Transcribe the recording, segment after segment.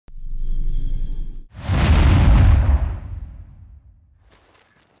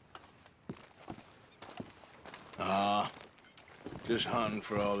Just hunting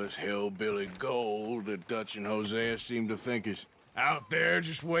for all this hillbilly gold that Dutch and Hosea seem to think is out there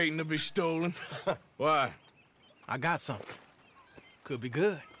just waiting to be stolen. Why? I got something. Could be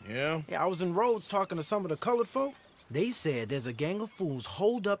good. Yeah? Yeah, I was in Rhodes talking to some of the colored folk. They said there's a gang of fools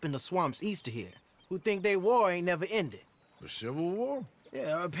holed up in the swamps east of here who think their war ain't never ended. The Civil War?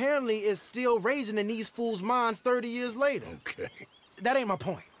 Yeah, apparently it's still raging in these fools' minds 30 years later. Okay. That ain't my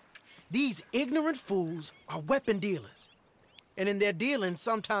point. These ignorant fools are weapon dealers. And in their dealing,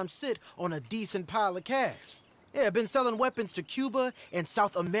 sometimes sit on a decent pile of cash. Yeah, been selling weapons to Cuba and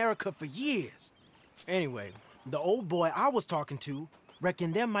South America for years. Anyway, the old boy I was talking to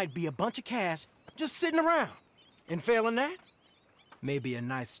reckoned there might be a bunch of cash just sitting around. And failing that, maybe a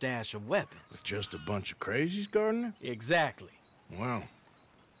nice stash of weapons. With just a bunch of crazies guarding it? Exactly. Well,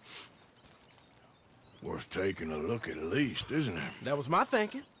 worth taking a look at least, isn't it? That was my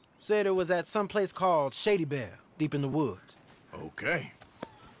thinking. Said it was at some place called Shady Chelle, deep in the woods. Okay.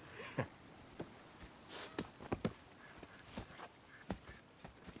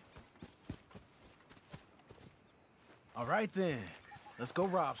 All right then, let's go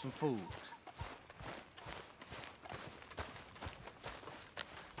rob some fools.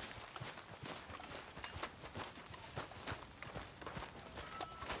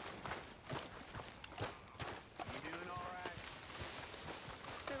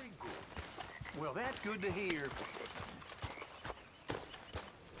 Well, that's good to hear.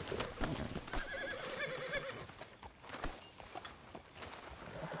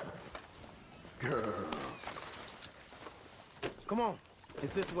 Girl. Come on,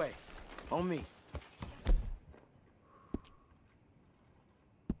 it's this way. On me.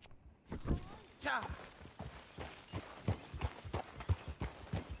 Cha!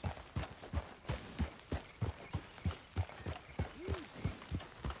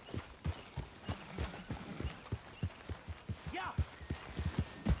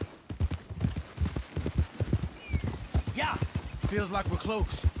 Yeah! Feels like we're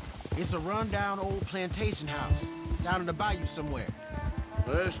close. It's a rundown old plantation house, down in the bayou somewhere.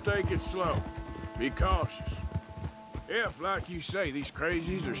 Let's take it slow. Be cautious. If, like you say, these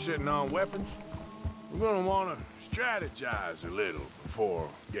crazies are sitting on weapons, we're gonna wanna strategize a little before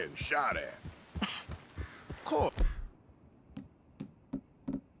getting shot at. Of course.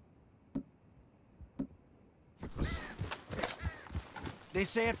 They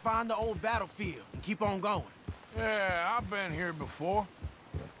said find the old battlefield and keep on going. Yeah, I've been here before.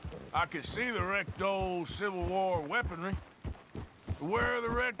 I can see the wrecked old Civil War weaponry. Where are the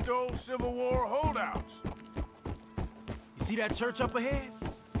wrecked old Civil War holdouts? You see that church up ahead?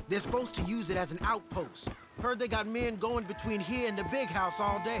 They're supposed to use it as an outpost. Heard they got men going between here and the big house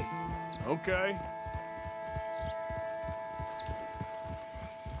all day. Okay.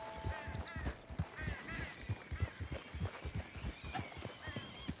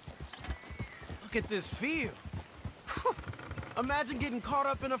 Look at this field. Imagine getting caught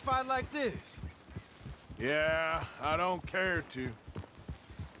up in a fight like this. Yeah, I don't care to.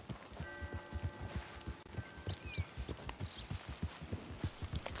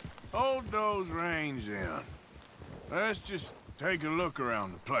 Hold those reins in. Let's just take a look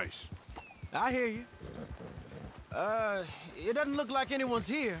around the place. I hear you. It doesn't look like anyone's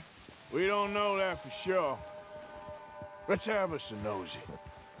here. We don't know that for sure. Let's have us a nosy.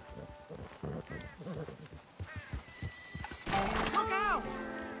 Look out!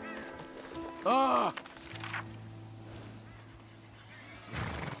 Ah!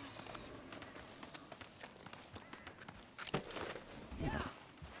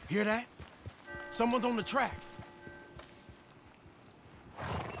 Hear that? Someone's on the track.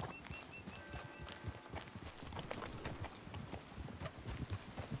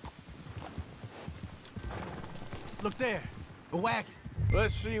 Look there, a wagon.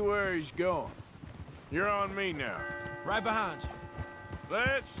 Let's see where he's going. You're on me now. Right behind you.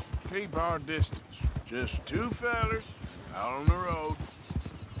 Let's keep our distance. Just two fellers out on the road.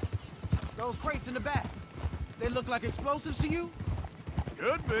 Those crates in the back, they look like explosives to you?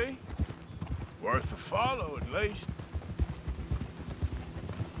 Could be. Worth a follow, at least.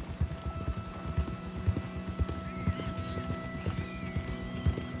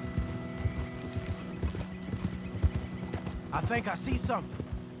 I think I see something.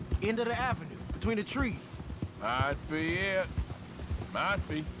 End of the avenue, between the trees. Might be it. Might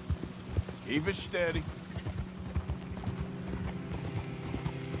be. Keep it steady.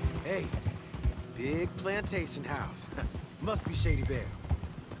 Hey, big plantation house. Must be Shady Chelle.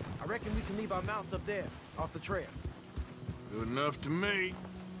 I reckon we can leave our mounts up there, off the trail. Good enough to me.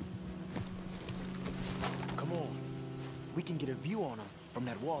 Come on. We can get a view on them from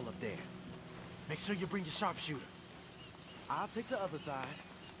that wall up there. Make sure you bring your sharpshooter. I'll take the other side.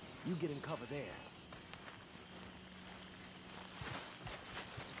 You get in cover there.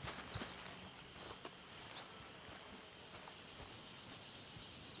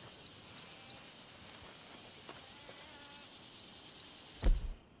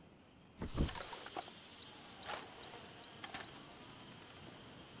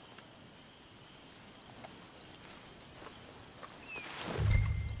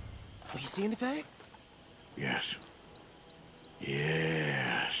 You see anything? Yes.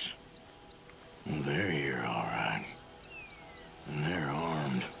 Yes. Well, they're here, all right. And they're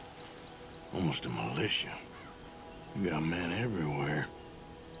armed. Almost a militia. You got men everywhere.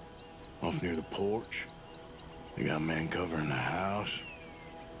 Off near the porch. You got men covering the house.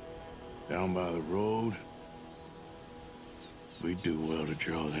 Down by the road. We'd do well to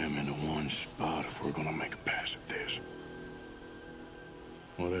draw them into one spot if we're gonna make a pass at this.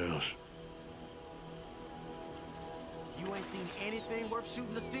 What else? You ain't seen anything worth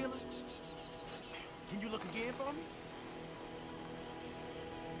shooting or stealing? Can you look again for me?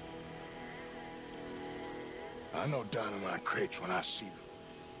 I know dynamite crates when I see them.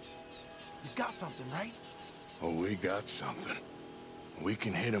 You got something, right? Oh, we got something. We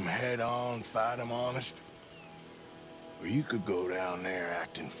can hit them head on, fight them honest. Or you could go down there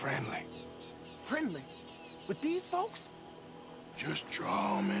acting friendly. Friendly? With these folks? Just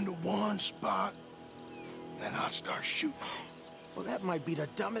draw them into one spot, then I'll start shooting. Well, that might be the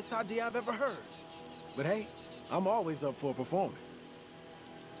dumbest idea I've ever heard. But hey, I'm always up for a performance.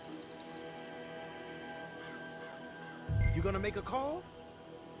 You gonna make a call?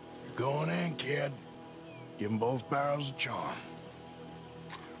 You're going in, kid. Give them both barrels a charm.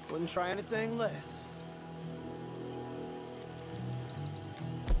 Wouldn't try anything less.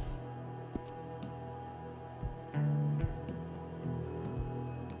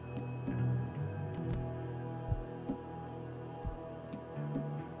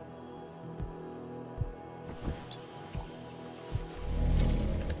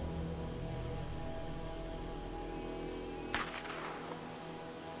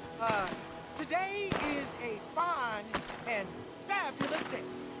 Today is a fine and fabulous day,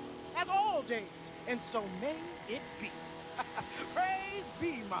 as all days, and so may it be. Praise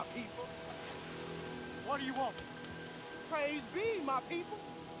be, my people. What do you want? Praise be, my people.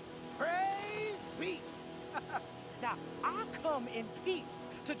 Praise be. Now, I come in peace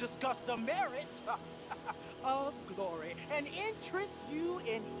to discuss the merit of glory and interest you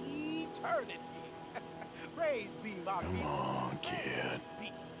in eternity. Praise be, my people. Come on, kid.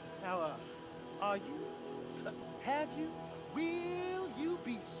 Now, are you? Have you? Will you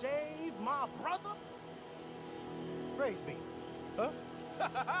be saved, my brother? Praise be. Huh?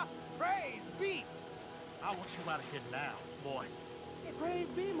 Praise be. I want you out of here now, boy. Hey, praise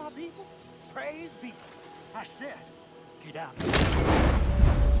be, my people. Praise be. I said, get out.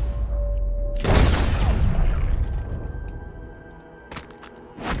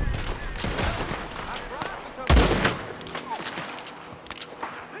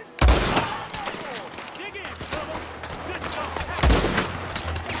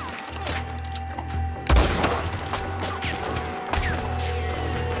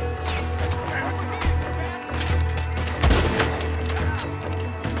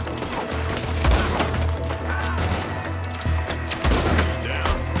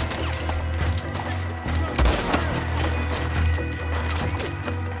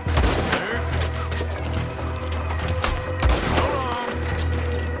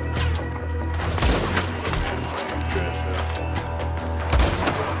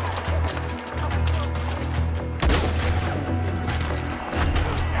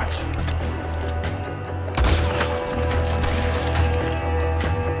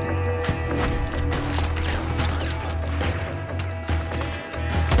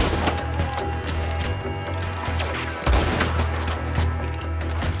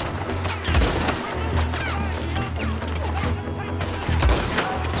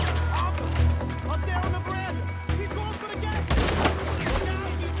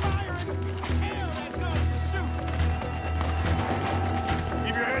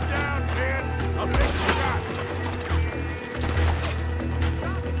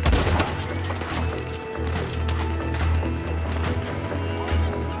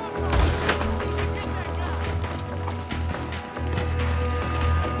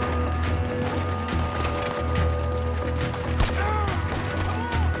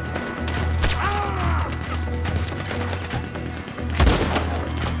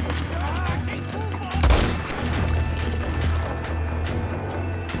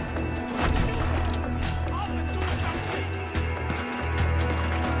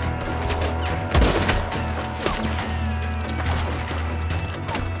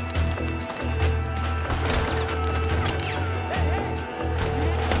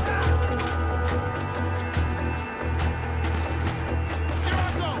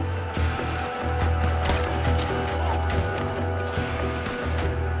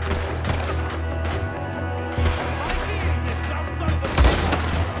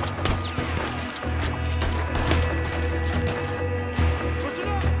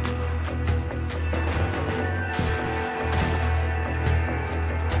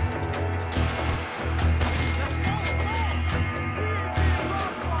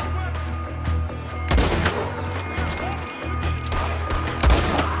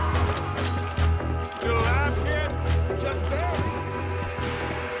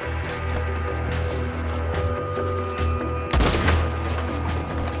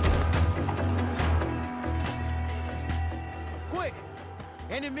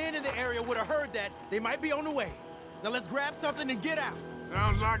 Any men in the area would have heard that. They might be on the way. Now let's grab something and get out.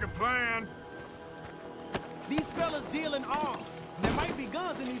 Sounds like a plan. These fellas deal in arms. There might be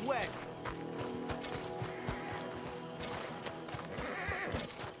guns in these wagons.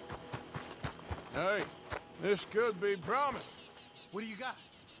 Hey, this could be promising. What do you got?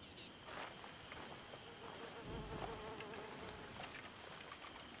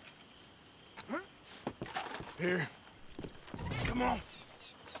 Here. Come on.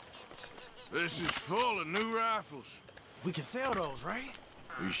 This is full of new rifles. We can sell those, right?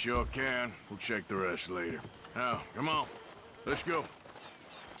 We sure can. We'll check the rest later. Now, come on. Let's go.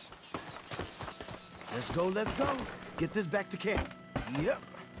 Let's go, let's go. Get this back to camp. Yep.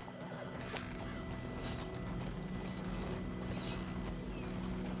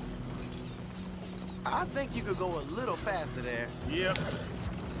 I think you could go a little faster there. Yep.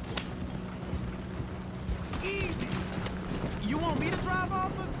 Easy. You want me to drive,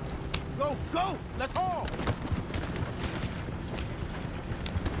 Arthur? Go, go! Let's haul!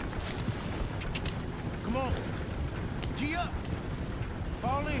 Come on. G up.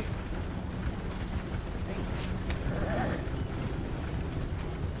 Fall in.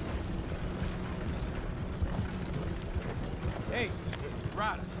 Hey,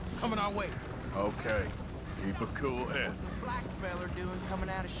 riders, coming our way. Okay. Keep a cool head. Black feller doing coming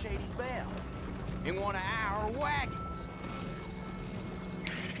out of Shady Chelle in one of our wagons.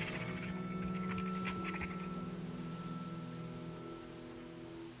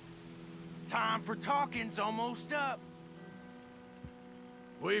 Time for talking's almost up.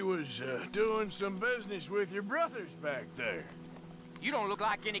 We was doing some business with your brothers back there. You don't look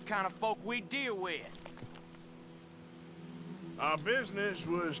like any kind of folk we deal with. Our business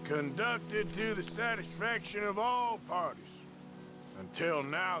was conducted to the satisfaction of all parties. Until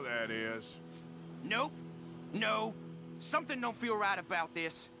now, that is. Nope. No. Something don't feel right about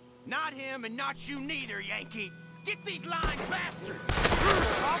this. Not him and not you neither, Yankee. Get these lines, bastards!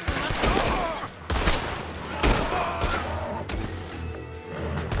 Let's go!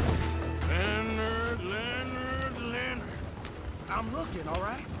 Leonard. I'm looking, all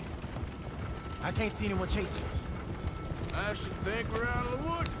right? I can't see anyone chasing us. I should think we're out of the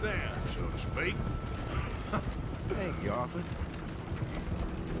woods then, so to speak. Thank you, Arthur.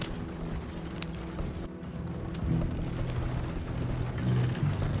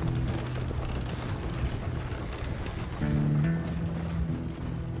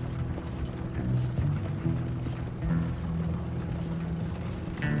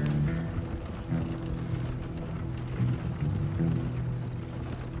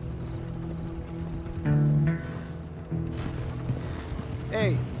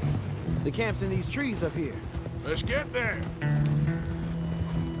 Hey, the camp's in these trees up here. Let's get there.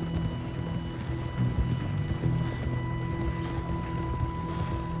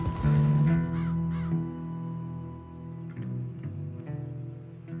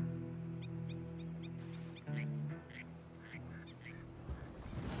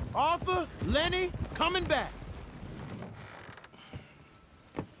 Arthur, Lenny, coming back.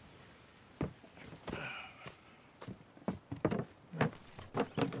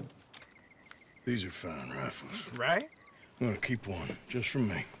 These are fine rifles. Right? I'm gonna keep one, just for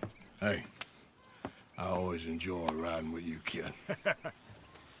me. Hey, I always enjoy riding with you, kid.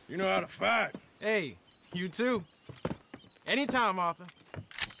 You know how to fight. Hey, you too. Anytime, Arthur.